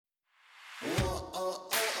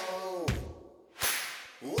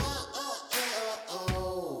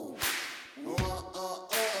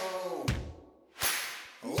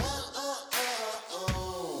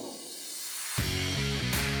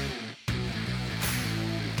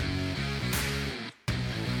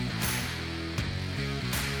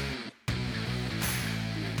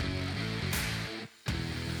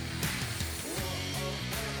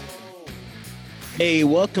Hey,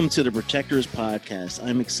 welcome to the Protectors Podcast.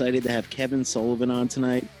 I'm excited to have Kevin Sullivan on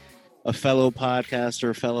tonight, a fellow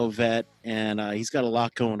podcaster, a fellow vet, and he's got a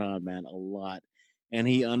lot going on, man, a lot. And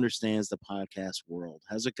he understands the podcast world.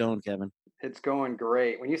 How's it going, Kevin? It's going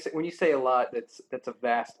great. When you say a lot, that's a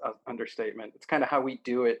vast understatement. It's kind of how we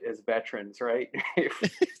do it as veterans, right?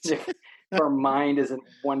 if our mind isn't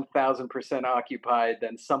 1,000% occupied,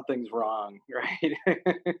 then something's wrong, right?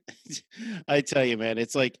 I tell you, man,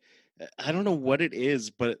 it's like, I don't know what it is,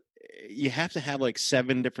 but you have to have like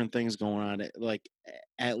 7 different things going on, like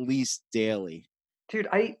at least daily. Dude,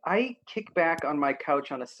 I kick back on my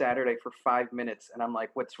couch on a Saturday for 5 minutes and I'm like,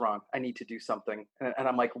 what's wrong? I need to do something. And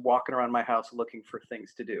I'm like walking around my house looking for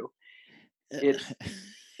things to do. It's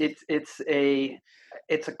a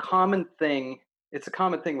common thing. It's a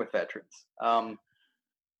common thing with veterans.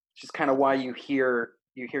 It's just kind of why you hear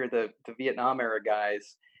the Vietnam era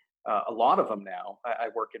guys. A lot of them now. I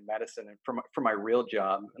work in medicine and for my real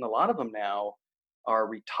job, and a lot of them now are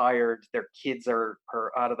retired. Their kids are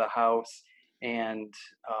out of the house, and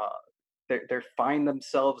they find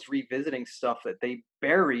themselves revisiting stuff that they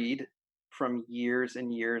buried from years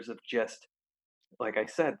and years of just, like I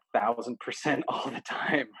said, 1,000% all the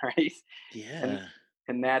time, right? Yeah.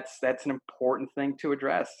 And that's an important thing to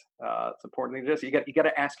address. It's important thing to address. You got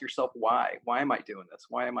to ask yourself why. Why am I doing this?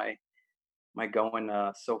 Why am I going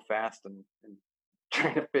so fast and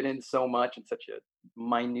trying to fit in so much in such a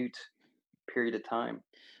minute period of time?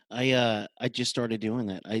 I just started doing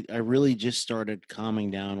that. I really just started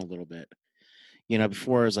calming down a little bit. You know,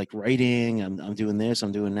 before I was like writing, I'm doing this,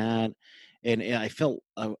 I'm doing that, and I felt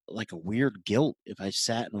like a weird guilt if I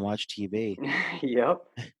sat and watched TV. Yep.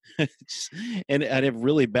 And I'd have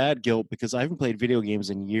really bad guilt because I haven't played video games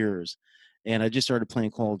in years, and I just started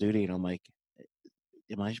playing Call of Duty, and I'm like,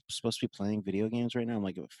 am I supposed to be playing video games right now? I'm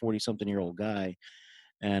like a 40-something-year-old guy,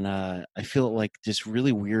 and I feel like this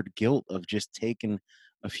really weird guilt of just taking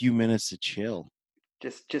a few minutes to chill.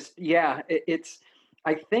 Yeah. It's.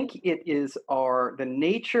 I think it is the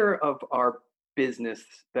nature of our business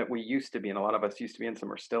that we used to be, and a lot of us used to be in,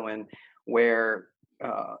 some are still in, where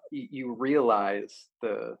you realize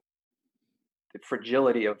the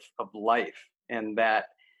fragility of life, and that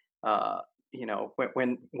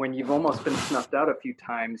when you've almost been snuffed out a few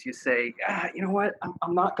times, you say, you know what,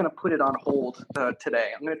 I'm not going to put it on hold today.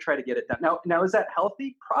 I'm going to try to get it done. Now, is that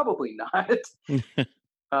healthy? Probably not.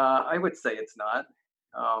 I would say it's not.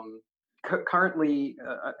 Currently,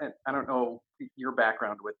 I don't know your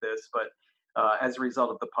background with this, but as a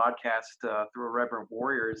result of the podcast through Irreverent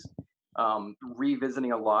Warriors,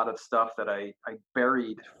 revisiting a lot of stuff that I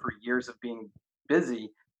buried for years of being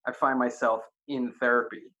busy, I find myself in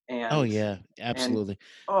therapy. And oh yeah, absolutely.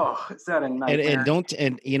 Is that a nightmare?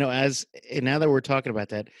 And now that we're talking about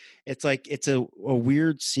that, it's like it's a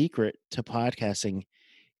weird secret to podcasting.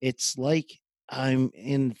 It's like I'm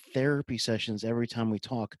in therapy sessions every time we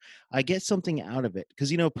talk. I get something out of it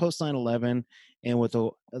because post 9/11 and with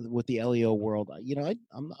the LEO world,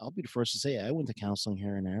 I'll be the first to say I went to counseling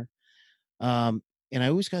here and there, and I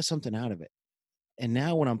always got something out of it. And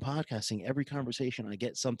now when I'm podcasting, every conversation I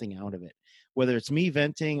get something out of it, whether it's me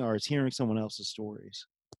venting or it's hearing someone else's stories.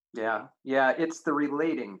 Yeah, it's the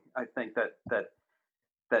relating, I think,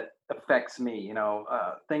 that affects me.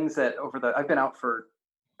 Things that I've been out for,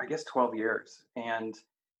 I guess, 12 years, and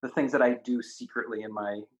the things that I do secretly in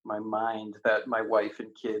my mind that my wife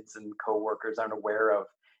and kids and coworkers aren't aware of,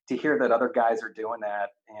 to hear that other guys are doing that,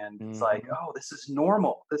 and it's like, oh, this is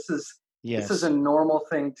normal. This is a normal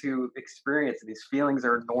thing to experience. These feelings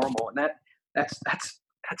are normal, and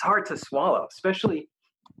that's hard to swallow, especially,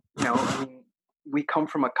 I mean, we come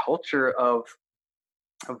from a culture of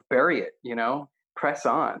bury it, press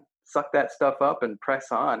on, suck that stuff up and press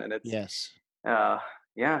on. And it's, yes.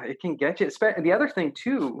 Yeah, it can get you. The other thing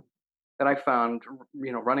too, that I found,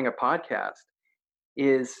 running a podcast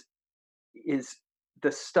is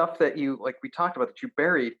the stuff that you, like we talked about, that you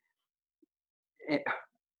buried,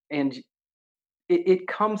 and it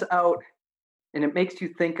comes out and it makes you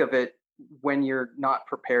think of it when you're not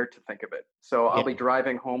prepared to think of it. So I'll be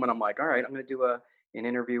driving home and I'm like, all right, I'm going to do an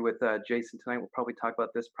interview with Jason tonight. We'll probably talk about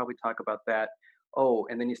this, probably talk about that. Oh,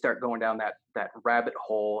 and then you start going down that rabbit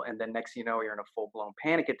hole, and then next thing you know, you're in a full-blown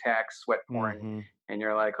panic attack, sweat pouring, and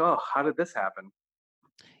you're like, oh, how did this happen?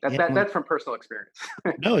 Yeah, I'm like, That's from personal experience.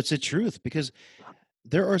 no, it's the truth because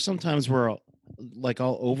there are some times where I'll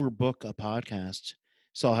overbook a podcast,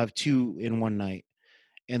 so I'll have 2 in one night,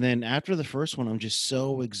 and then after the first one, I'm just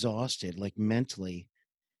so exhausted, like, mentally,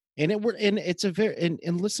 and it's a very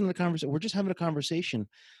and listen to the conversation. We're just having a conversation,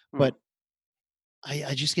 Hmm. but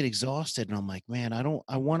I just get exhausted, and I'm like, "Man,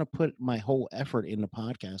 I wanna put my whole effort into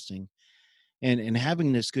podcasting and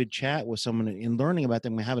having this good chat with someone and learning about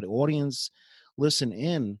them, and have an audience listen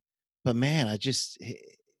in, but man, it's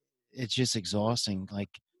just exhausting,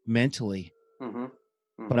 like, mentally, Hmm.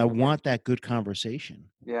 but I Hmm. want that good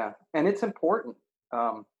conversation." Yeah, and it's important.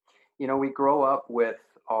 Um, we grow up with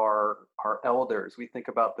our elders. We think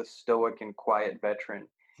about the stoic and quiet veteran,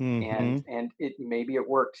 Mhm. and it maybe it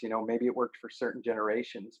works. Maybe it worked for certain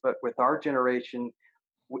generations, but with our generation,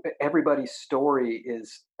 everybody's story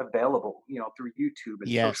is available. Through YouTube and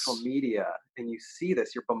social Yes. media, and you see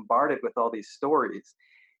this. You're bombarded with all these stories,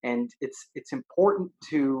 and it's important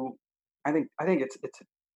to. I think it's a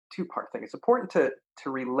two-part thing. It's important to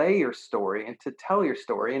relay your story and to tell your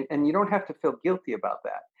story, and you don't have to feel guilty about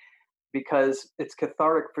that because it's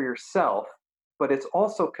cathartic for yourself, but it's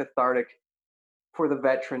also cathartic for the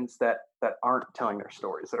veterans that aren't telling their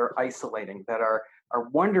stories, that are isolating, that are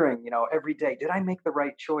wondering, every day, did I make the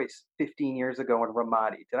right choice 15 years ago in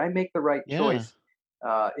Ramadi? Did I make the right Yeah. choice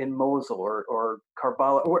in Mosul or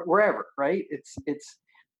Karbala or wherever? Right? It's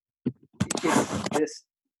this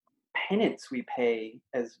penance we pay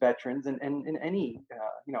as veterans, and in any,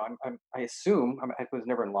 I assume I was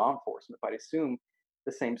never in law enforcement, but I assume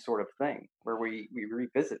the same sort of thing where we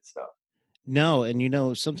revisit stuff. No,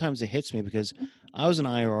 and, sometimes it hits me because I was an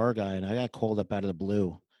IRR guy, and I got called up out of the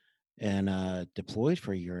blue and, deployed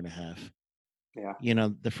for a year and a half. Yeah.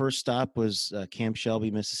 The first stop was, Camp Shelby,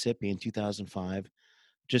 Mississippi in 2005,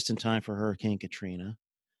 just in time for Hurricane Katrina.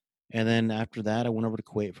 And then after that, I went over to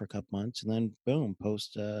Kuwait for a couple months, and then boom,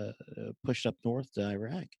 pushed up north to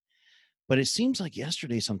Iraq. But it seems like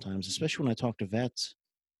yesterday sometimes, especially when I talk to vets,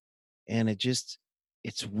 and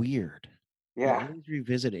it's weird. You Yeah. always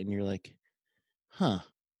revisit it, and you're like, "Huh."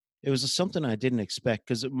 It was something I didn't expect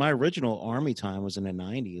because my original army time was in the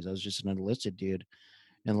 '90s. I was just an enlisted dude,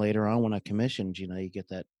 and later on, when I commissioned, you get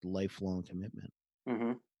that lifelong commitment.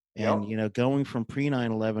 Hmm. And Yep. going from pre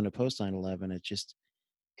 9/11 to post 9/11,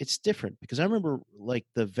 it's different because I remember like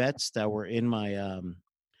the vets that were in my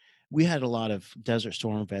we had a lot of Desert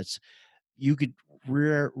Storm vets. You could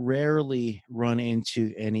rarely run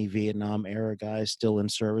into any Vietnam era guys still in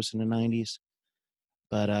service in the '90s.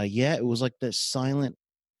 But yeah, it was like this silent.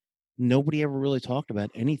 Nobody ever really talked about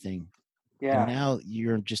anything, and Yeah. now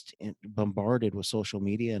you're just bombarded with social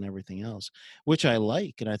media and everything else, which I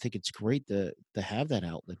like, and I think it's great to have that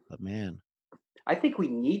outlet. But man, I think we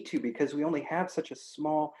need to because we only have such a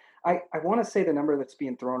small. I want to say the number that's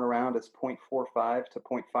being thrown around is 0.45 to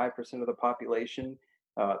 0.5% of the population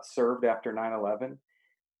served after 9/11.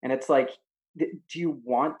 And it's like, do you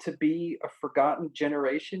want to be a forgotten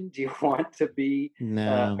generation? Do you want to be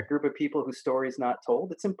a no, group of people whose story is not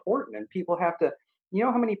told? It's important. And people have to,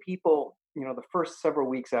 how many people, the first several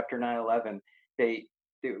weeks after 9/11, they,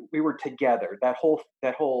 we were together. That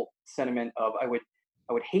whole sentiment of I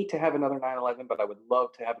would hate to have another 9/11, but I would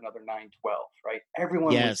love to have another 9/12, right?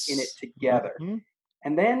 Everyone was in it yes, together. mhm,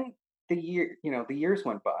 And then the years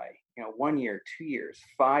went by, 1 year, 2 years,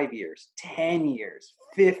 5 years, 10 years,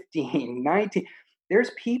 15, 19. There's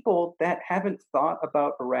people that haven't thought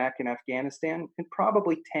about Iraq and Afghanistan in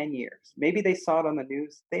probably 10 years. Maybe they saw it on the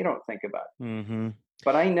news. They don't think about it. mhm,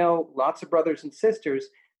 But I know lots of brothers and sisters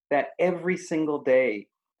that every single day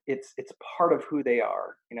it's part of who they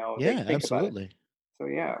are. They yeah, think about it. absolutely. So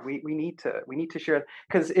yeah, we need to share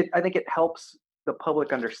because I think it helps the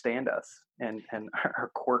public understand us and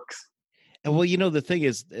our quirks. And well, the thing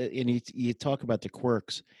is, and you talk about the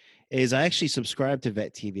quirks, is I actually subscribe to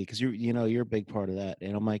Vet TV because you're a big part of that,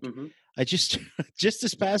 and I'm like, Hmm. I just just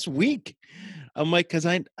this past week, I'm like, because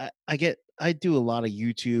I do a lot of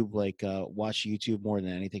YouTube, like watch YouTube more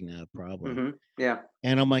than anything now, probably, Hmm. Yeah.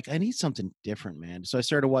 and I'm like, I need something different, man. So I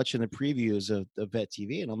started watching the previews of Vet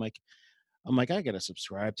TV, and I'm like, I gotta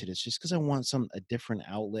subscribe to this just because I want a different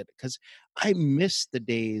outlet because I miss the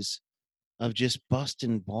days of just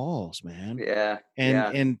busting balls, man. Yeah. And Yeah.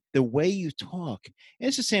 and the way you talk, and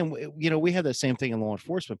it's the same way, we have the same thing in law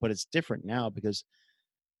enforcement, but it's different now because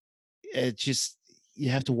it's just you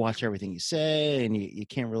have to watch everything you say, and you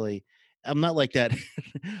can't really. I'm not like that.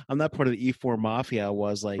 I'm not part of the E4 mafia I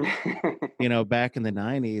was like, back in the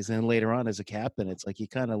 '90s, and later on as a captain, it's like you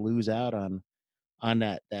kind of lose out on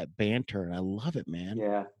that banter, and I love it, man.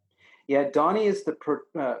 Yeah. Yeah. Donnie is the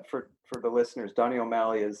for the listeners, Donnie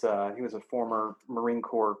O'Malley is he was a former Marine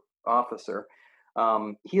Corps officer.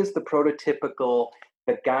 He is the prototypical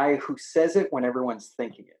the guy who says it when everyone's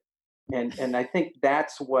thinking it, and I think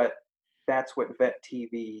that's what vet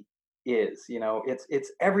TV is. You know,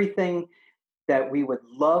 it's everything that we would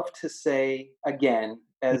love to say again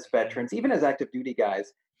as veterans, even as active duty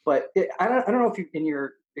guys. But I don't know if you, in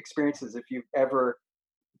your experiences, if you've ever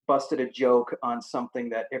busted a joke on something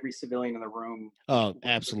that every civilian in the room, Oh,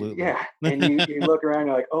 absolutely. yeah, and you look around,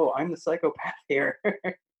 you're like, oh, I'm the psychopath here, and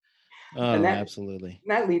Oh, absolutely.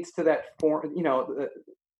 that leads to that form, you know,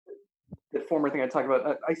 the former thing I talked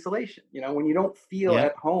about, isolation. You know, when you don't feel Yep.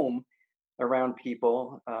 at home around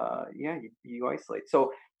people, yeah, you isolate.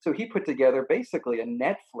 So he put together basically a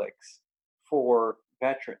Netflix for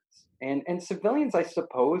veterans, and civilians, I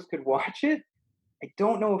suppose, could watch it. I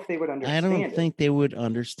don't know if they would I don't understand it. think they would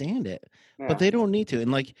understand it, but Yeah, they don't need to.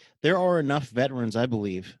 And like, there are enough veterans, I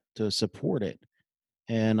believe, to support it.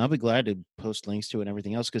 And I'll be glad to post links to it and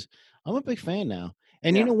everything else because I'm a big fan now.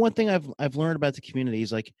 And you yeah. know, one thing I've learned about the community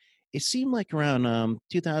is like it seemed like around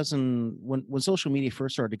 2000 when social media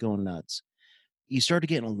first started going nuts, you started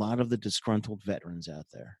getting a lot of the disgruntled veterans out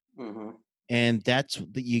there. Hmm. And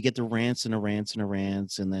you get the rants and the rants and the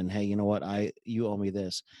rants, and then hey, you know what? You owe me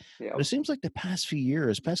this. But Yeah. it seems like the past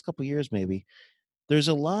couple years maybe, there's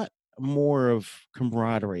a lot more of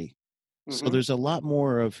camaraderie, so Hmm.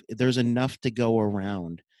 there's enough to go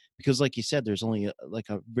around because like you said, there's only like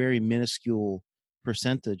a very minuscule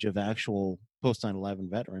percentage of actual post 9/11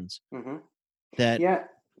 veterans Hmm. that Yeah.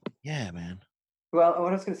 yeah, man. Well, what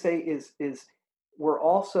I was going to say is we're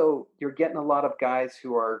also you're getting a lot of guys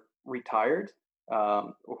who are retired,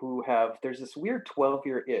 who have there's this weird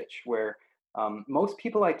 12-year itch where most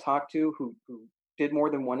people I talk to who did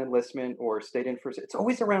more than one enlistment or stayed in for it's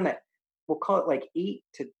always around that we'll call it like 8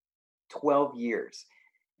 to 12 years,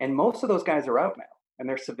 and most of those guys are out now and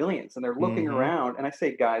they're civilians and they're looking Mhm. around, and I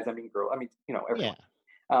say guys, I mean girl, I mean you know everyone.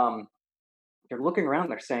 Yeah. Um, they're looking around,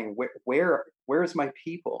 they're saying where's my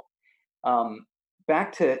people? Um,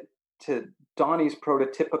 back to Donnie's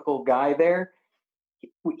prototypical guy there.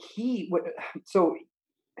 So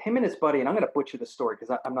him and his buddy, and I'm going to butcher the story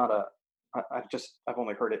because I'm not a. I've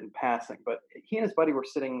only heard it in passing, but he and his buddy were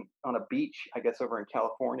sitting on a beach, I guess, over in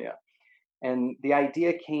California, and the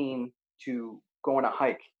idea came to go on a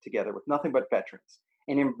hike together with nothing but veterans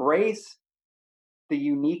and embrace the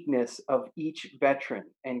uniqueness of each veteran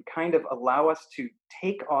and kind of allow us to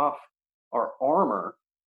take off our armor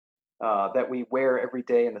that we wear every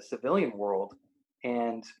day in the civilian world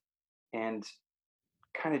and and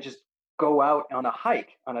kind of just go out on a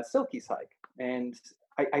hike on a silkies hike and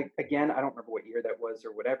I again I don't remember what year that was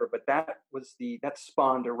or whatever, but that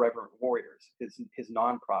spawned Irreverent Warriors, his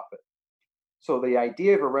nonprofit. So the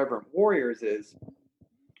idea of Irreverent Warriors is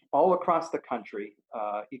all across the country.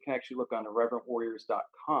 You can actually look on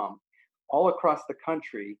irreverentwarriors.com. All across the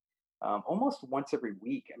country, almost once every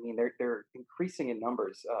week. I mean, they're increasing in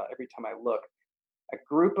numbers every time I look. A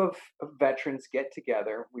group of veterans get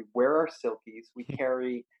together. We wear our silkies. We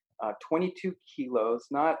carry 22 kilos,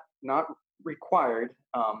 not required,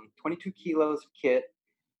 22 kilos of kit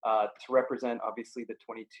to represent obviously the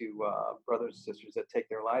 22 brothers and sisters that take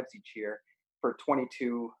their lives each year for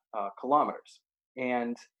 22 kilometers.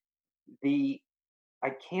 And the I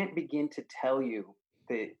can't begin to tell you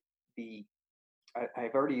the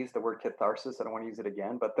I've already used the word catharsis. I don't want to use it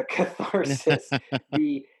again, but the catharsis,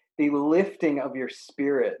 the the lifting of your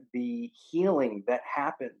spirit, the healing that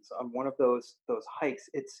happens on one of those hikes.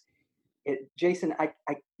 Jason. I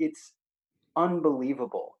it's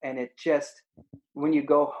unbelievable, and it just when you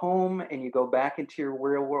go home and you go back into your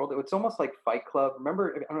real world, it's almost like Fight Club.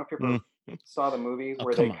 Remember, I don't know if you ever Mm. saw the movie Oh,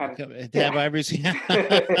 where they come on. kind of Have yeah I ever seen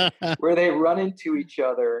where they run into each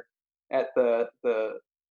other at the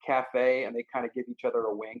cafe and they kind of give each other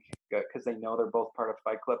a wink because they know they're both part of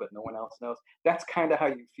Fight Club, but no one else knows. That's kind of how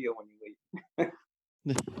you feel when you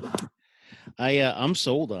leave. I'm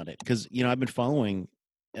sold on it because you know I've been following.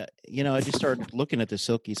 I just started looking at the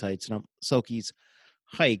Silkies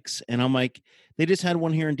hikes, and I'm like, they just had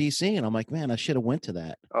one here in DC, and I'm like, man, I should have went to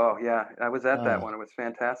that. Oh yeah, I was at that Uh, one. It was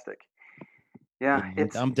fantastic. yeah, Yeah,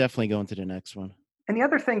 it's I'm definitely going to the next one. and the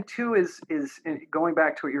other thing too is going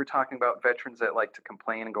back to what you were talking about, veterans that like to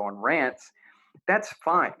complain and go on rants. That's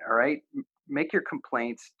fine, all right. Make your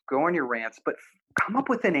complaints, go on your rants, but come up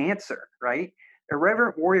with an answer, right?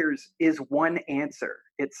 Irreverent Warriors is one answer.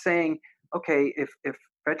 It's saying, okay, if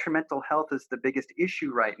veteran mental health is the biggest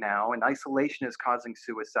issue right now and isolation is causing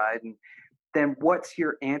suicide, and then what's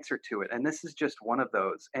your answer to it? And this is just one of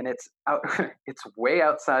those, and it's out, it's way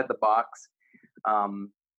outside the box.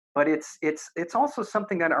 Um, but it's also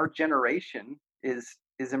something that our generation is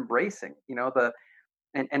embracing. You know, the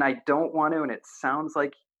and I don't want to, and it sounds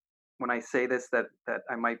like when I say this that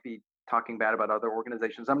I might be talking bad about other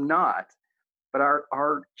organizations. I'm not, but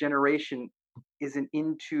our generation isn't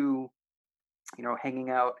into, you know, hanging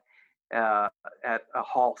out uh, at a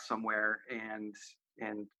hall somewhere and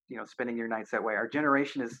you know, spending your nights that way. Our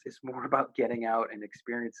generation is more about getting out and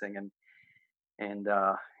experiencing, and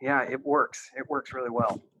yeah, it works. It works really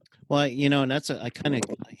well. Well, and that's I kind of,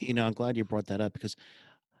 I'm glad you brought that up because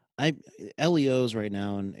I LEOs right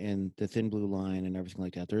now and the thin blue line and everything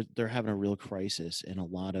like that. They're having a real crisis and a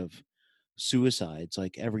lot of suicides.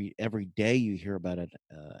 Like every day you hear about an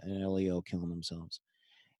LEO killing themselves.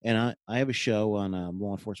 And I have a show on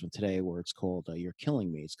law enforcement today where it's called "You're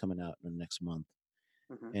Killing Me." It's coming out in the next month,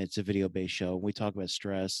 Hmm. and it's a video based show. We talk about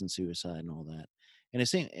stress and suicide and all that. And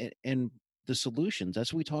it's saying and the solutions.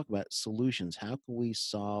 That's what we talk about. Solutions. How can we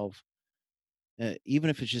solve even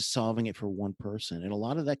if it's just solving it for one person. And a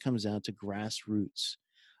lot of that comes down to grassroots,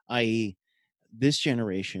 i.e., this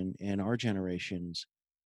generation and our generations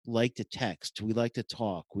like to text. We like to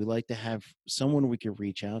talk. We like to have someone we can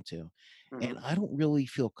reach out to. And Hmm. I don't really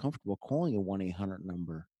feel comfortable calling a 1-800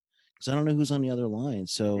 number because I don't know who's on the other line.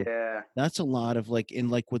 So Yeah, that's a lot of like, in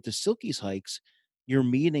like with the Silkies hikes, you're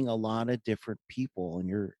meeting a lot of different people and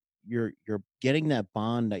you're getting that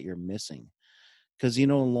bond that you're missing. Because, in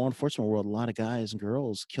law enforcement world, a lot of guys and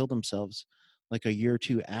girls kill themselves like a year or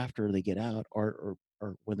 2 after they get out or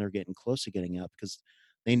when they're getting close to getting out because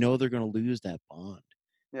they know they're gonna lose that bond.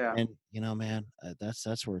 yeah. And, man,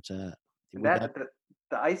 that's where it's at. And We got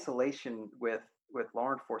the isolation with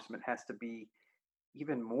law enforcement has to be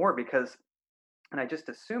even more because, and I just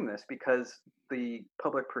assume this because the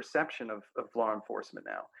public perception of law enforcement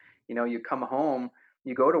now. You know, you come home,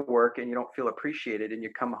 you go to work and you don't feel appreciated, and you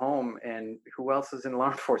come home and who else is in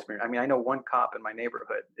law enforcement? I mean, I know one cop in my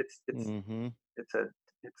neighborhood. Mhm. It's a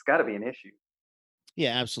it's got to be an issue.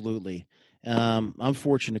 Yeah, absolutely. I'm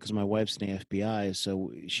fortunate because my wife's in the FBI,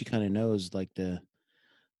 so she kinda knows, like, the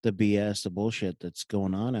BS, the bullshit that's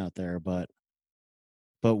going on out there, but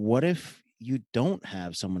what if you don't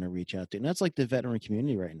have someone to reach out to? And that's like the veteran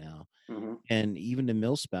community right now. Hmm. And even the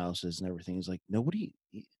mill spouses and everything is like nobody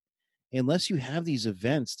unless you have these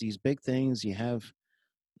events, these big things, you have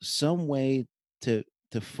some way to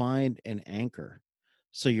find an anchor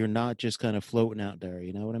so you're not just kind of floating out there.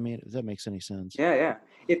 You know what I mean? If that makes any sense. Yeah, yeah.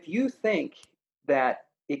 If you think that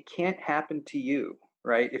it can't happen to you,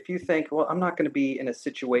 right? If you think, well, I'm not going to be in a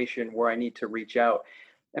situation where I need to reach out.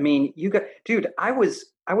 I mean, you got, dude. I was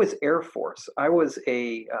Air Force. I was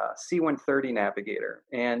a C-130 navigator,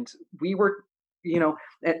 and we were, you know,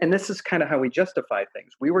 and this is kind of how we justify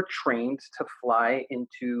things. We were trained to fly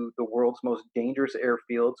into the world's most dangerous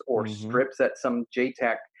airfields or Mhm. strips that some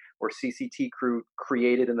JTAC or CCT crew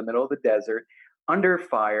created in the middle of the desert, under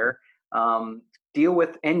fire, deal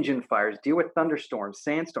with engine fires, deal with thunderstorms,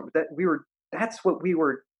 sandstorms. That's what we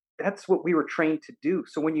were that's what we were trained to do.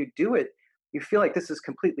 So when you do it, you feel like this is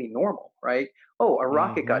completely normal, right? Oh, a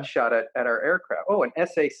rocket got Mhm. shot at our aircraft. Oh, an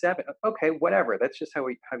SA-7. Okay, whatever. That's just how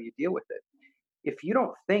you deal with it. If you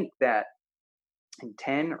don't think that in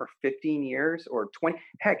 10 or 15 years or 20,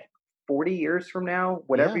 heck, 40 years from now,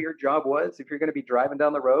 whatever Yeah. your job was, if you're going to be driving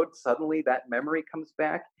down the road, suddenly that memory comes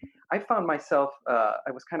back. I found myself,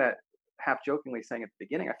 I was kind of half jokingly saying at the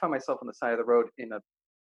beginning, I found myself on the side of the road in a,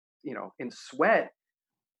 you know, in sweat.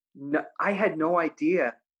 No, I had no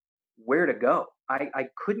idea where to go. I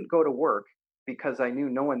couldn't go to work because I knew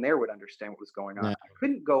no one there would understand what was going on. Yeah. I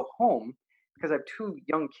couldn't go home because I have two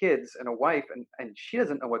young kids and a wife, and she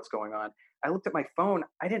doesn't know what's going on. I looked at my phone.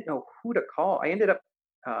 I didn't know who to call. I ended up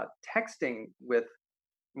texting with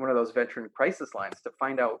one of those veteran crisis lines to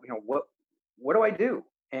find out, you know, what do I do?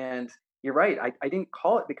 And you're right. I didn't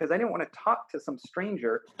call it because I didn't want to talk to some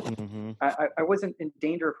stranger. Mhm. I wasn't in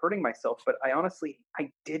danger of hurting myself, but I honestly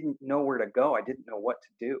I didn't know where to go. I didn't know what to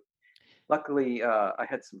do. Luckily, I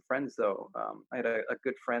had some friends though. I had a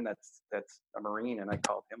good friend that's a Marine, and I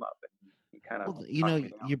called him up, and he kind of Well, talked me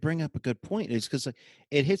down. you bring up a good point. It's because like,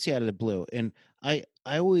 it hits you out of the blue, and I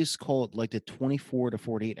always call it like the 24 to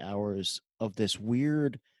 48 hours of this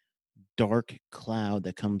weird dark cloud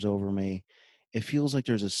that comes over me. It feels like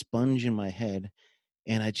there's a sponge in my head,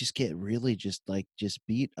 and I just get really just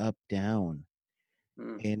beat up down.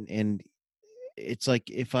 Mm, And it's like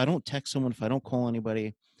if I don't text someone, if I don't call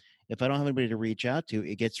anybody, if I don't have anybody to reach out to,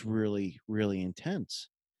 it gets really, really intense.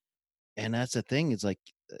 And that's the thing. It's like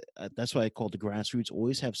that's why I call it the grassroots.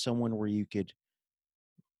 Always have someone where you could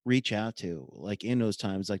reach out to, like in those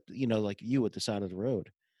times, like like you at the side of the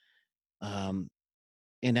road. Um,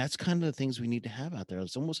 And that's kind of the things we need to have out there.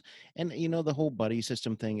 It's almost, and the whole buddy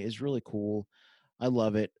system thing is really cool. I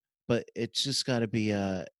love it, but it's just got to be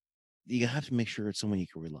you have to make sure it's someone you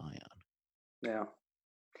can rely on. Yeah.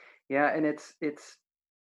 Yeah, and it's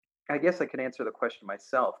I guess I can answer the question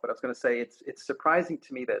myself, but I was going to say it's surprising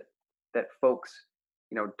to me that folks,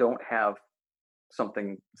 don't have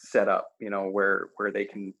something set up, where they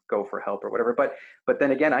can go for help or whatever. But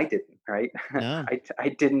then again, I didn't, right? No.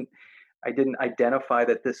 I didn't identify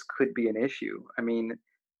that this could be an issue. I mean,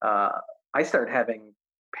 uh, I started having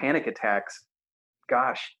panic attacks.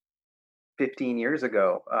 Gosh, 15 years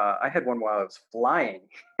ago. I had one while I was flying.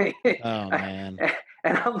 Oh man.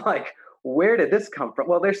 And I'm like, where did this come from?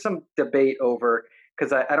 Well, there's some debate over,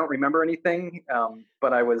 because I don't remember anything,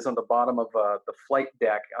 but I was on the bottom of the flight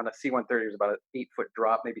deck on a C-130. It was about an 8-foot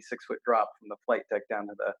drop, maybe 6-foot drop from the flight deck down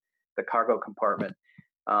to the cargo compartment.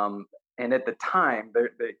 Um, and at the time,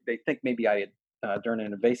 they think maybe I had, during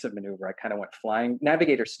an evasive maneuver, I kind of went flying.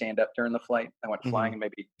 Navigators stand up during the flight. I went flying Mhm. and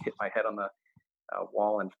maybe hit my head on the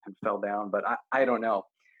wall and fell down. But I don't know.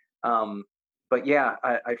 Um, but yeah,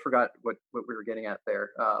 I forgot what we were getting at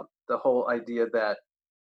there. The whole idea that,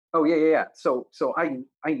 oh yeah, yeah, yeah. So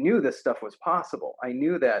I knew this stuff was possible. I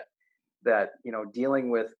knew that dealing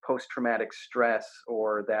with post traumatic stress,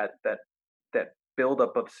 or that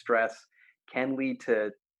buildup of stress, can lead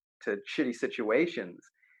to shitty situations.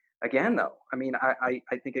 Again, though, I mean, I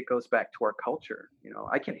think it goes back to our culture.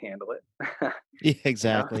 I can handle it. Yeah, you know,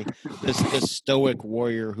 exactly. This stoic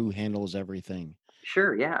warrior who handles everything.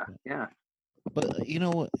 sure, yeah, yeah. But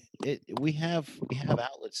we have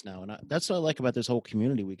outlets now, and that's what I like about this whole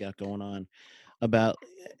community we got going on. About,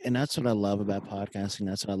 and that's what I love about podcasting.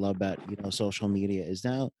 That's what I love about social media is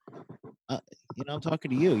now. Uh, I'm talking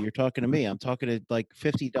to you. You're talking to me. I'm talking to like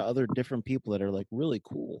 50 to other different people that are like really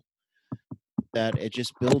cool. That it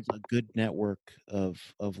just builds a good network of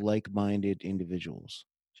like-minded individuals.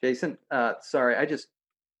 Jason, sorry,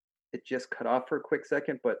 it just cut off for a quick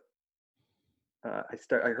second, but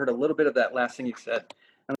I heard a little bit of that last thing you said.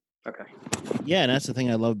 Okay. Yeah, and that's the thing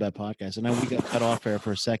I love about podcasting. Now we got cut off there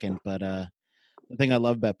for a second, but the thing I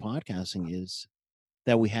love about podcasting is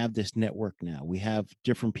that we have this network now. We have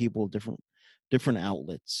different people, different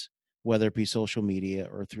outlets, whether it be social media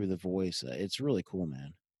or through the voice. It's really cool,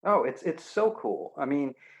 man. Oh, it's so cool. I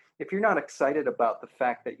mean, if you're not excited about the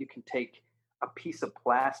fact that you can take a piece of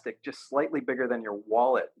plastic just slightly bigger than your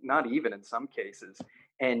wallet, not even in some cases,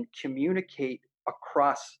 and communicate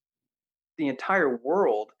across the entire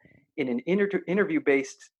world in an interview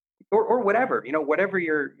based, or whatever, whatever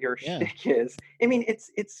your Yeah. shtick is. I mean,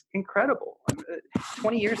 it's incredible.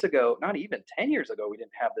 20 years ago, not even 10 years ago, we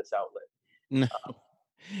didn't have this outlet. No.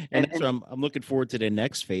 And And that's what I'm looking forward to the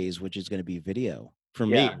next phase, which is going to be video for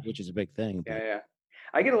yeah, me, which is a big thing. yeah, But yeah.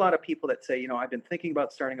 I get a lot of people that say, I've been thinking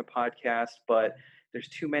about starting a podcast, but there's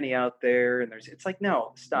too many out there. And it's like,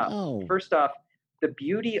 no, stop. no, First off, the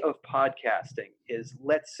beauty of podcasting is,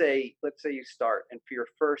 let's say you start, and for your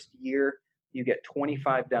first year, you get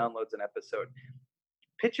 25 downloads an episode.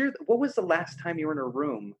 Picture, what was the last time you were in a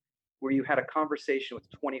room where you had a conversation with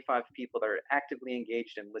 25 people that are actively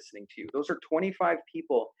engaged and listening to you? Those are 25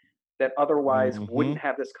 people that otherwise hmm wouldn't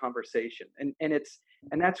have this conversation. And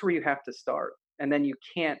that's where you have to start. And then you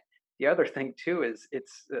can't. The other thing too is,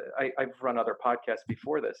 I've run other podcasts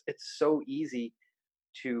before this. It's so easy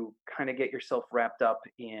to kind of get yourself wrapped up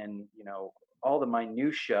in, all the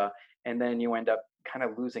minutia, and then you end up kind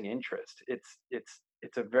of losing interest.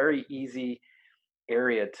 It's a very easy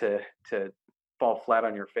area to fall flat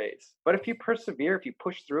on your face. But if you persevere, if you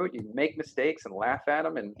push through it, you make mistakes and laugh at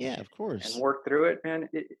them, yeah, of and course. work through it, man.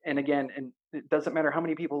 And again, and it doesn't matter how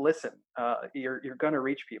many people listen. You're gonna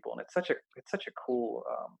reach people, and it's such a cool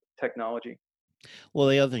technology. Well,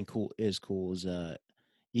 the other thing cool is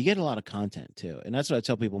you get a lot of content too, and that's what I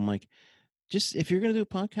tell people. I'm like, just if you're going to do a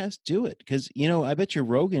podcast, do it because I bet you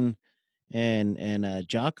Rogan and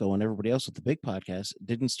Jocko and everybody else with the big podcast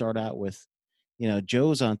didn't start out with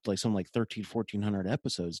Joe's on like something like 13, 1400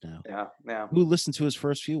 episodes now. Yeah, yeah. Who listened to his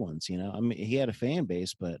first few ones? I mean, he had a fan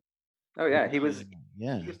base, but Oh yeah, he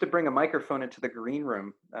yeah. used to bring a microphone into the green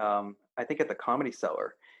room. I think at the Comedy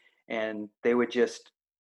Cellar, and they would just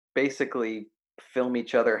basically film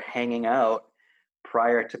each other hanging out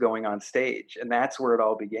prior to going on stage, and that's where it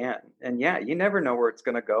all began. And yeah, you never know where it's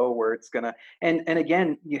going to go, where it's going to. And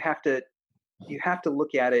again, you have to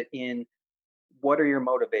look at it in, what are your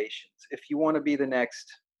motivations? If you want to be the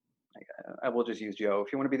next, I will just use Joe.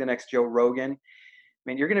 If you want to be the next Joe Rogan, I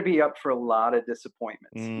mean, you're going to be up for a lot of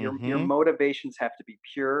disappointments. Your Hmm. motivations have to be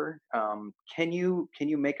pure. Can you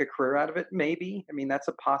make a career out of it? Maybe. I mean, that's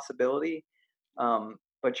a possibility.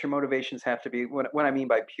 but your motivations have to be, what I mean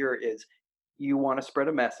by pure is you want to spread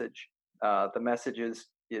a message. The message is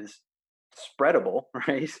spreadable,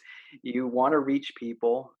 right? You want to reach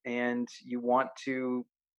people, and you want to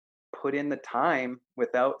put in the time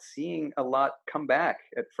without seeing a lot come back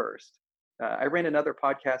at first. I ran another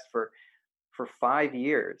podcast for 5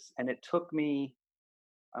 years, and it took me,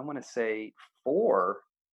 I want to say, four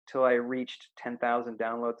till I reached 10,000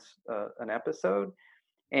 downloads an episode,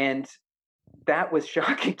 and that was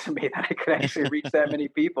shocking to me that I could actually reach that many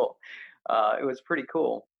people. It was pretty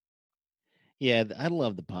cool. Yeah, I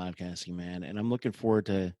love the podcasting, man, and I'm looking forward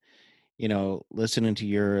to, listening to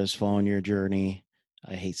yours, following your journey.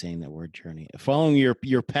 I hate saying that word journey. Following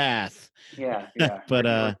your path. Yeah, yeah. But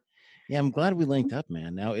yeah, I'm glad we linked up,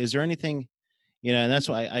 man. Now, is there anything, and that's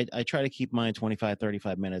why I try to keep mine 25,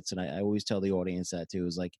 35 minutes, and I always tell the audience that too,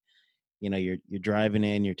 is like, you're driving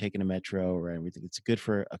in, you're taking a metro or everything. It's good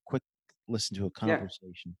for a quick listen to a Yeah,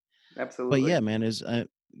 conversation. But absolutely. yeah, man, is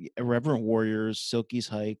Irreverent Warriors, Silky's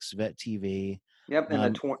Hikes, Vet TV. Yep,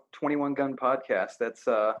 and the Um, 21 Gun podcast. That's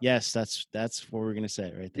yes, that's what we're gonna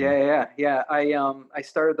say right yeah, there. yeah, yeah. I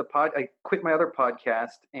started I quit my other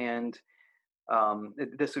podcast, and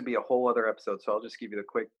this would be a whole other episode, so I'll just give you the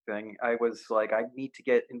quick thing. I was like, I need to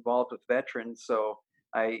get involved with veterans, so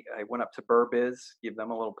I went up to Burbiz, give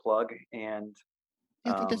them a little plug, and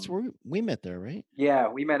Yeah, I think that's um, where we met there, right? yeah,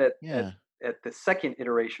 we met Yeah. at the second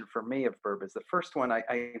iteration for me of Burbiz. The first one,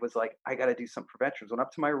 I was like, I got to do something for veterans. Went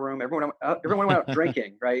up to my room. Everyone went out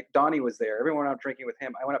drinking. Right, Donnie was there. Everyone went out drinking with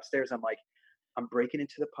him. I went upstairs. I'm like, I'm breaking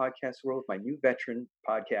into the podcast world with my new veteran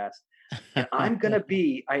podcast, and I'm gonna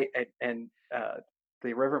be the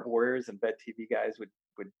Irreverent Warriors and Vet TV guys would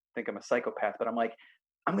think I'm a psychopath, but I'm like,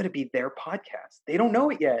 I'm gonna be their podcast. They don't know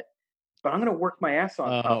it yet, but I'm gonna work my ass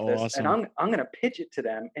off Oh, this, and awesome. I'm gonna pitch it to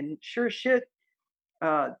them. And sure as shit,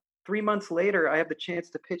 uh, 3 months later, I have the chance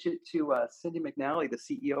to pitch it to Cindy McNally, the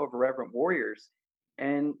CEO of Irreverent Warriors,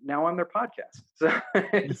 and now I'm their podcast. So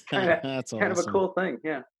it's That's kind of a awesome. cool thing.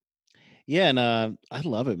 Yeah, Yeah, and I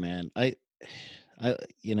love it, man. I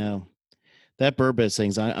you know that Burbis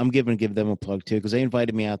things. I'm giving give them a plug too because they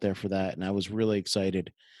invited me out there for that, and I was really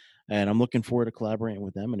excited. And I'm looking forward to collaborating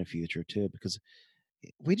with them in the future too because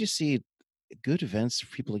we just see good events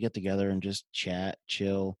for people to get together and just chat,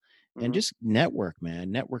 chill, and hmm just network,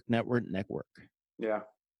 man. Network, network, network. yeah,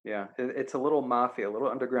 yeah. It's a little mafia, a little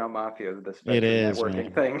underground mafia, this It veteran is,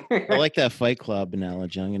 networking man. thing. I like that Fight Club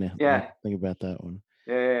analogy. I'm gonna Yeah, think about that one.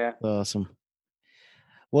 yeah, yeah, yeah. Awesome.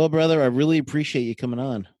 Well, brother, I really appreciate you coming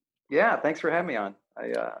on. Yeah, thanks for having me on.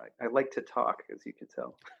 I like to talk, as you can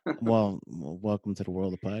tell. Well, welcome to the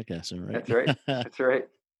world of podcasting, That's right. right? That's right.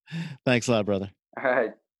 Thanks a lot, brother. All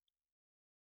right.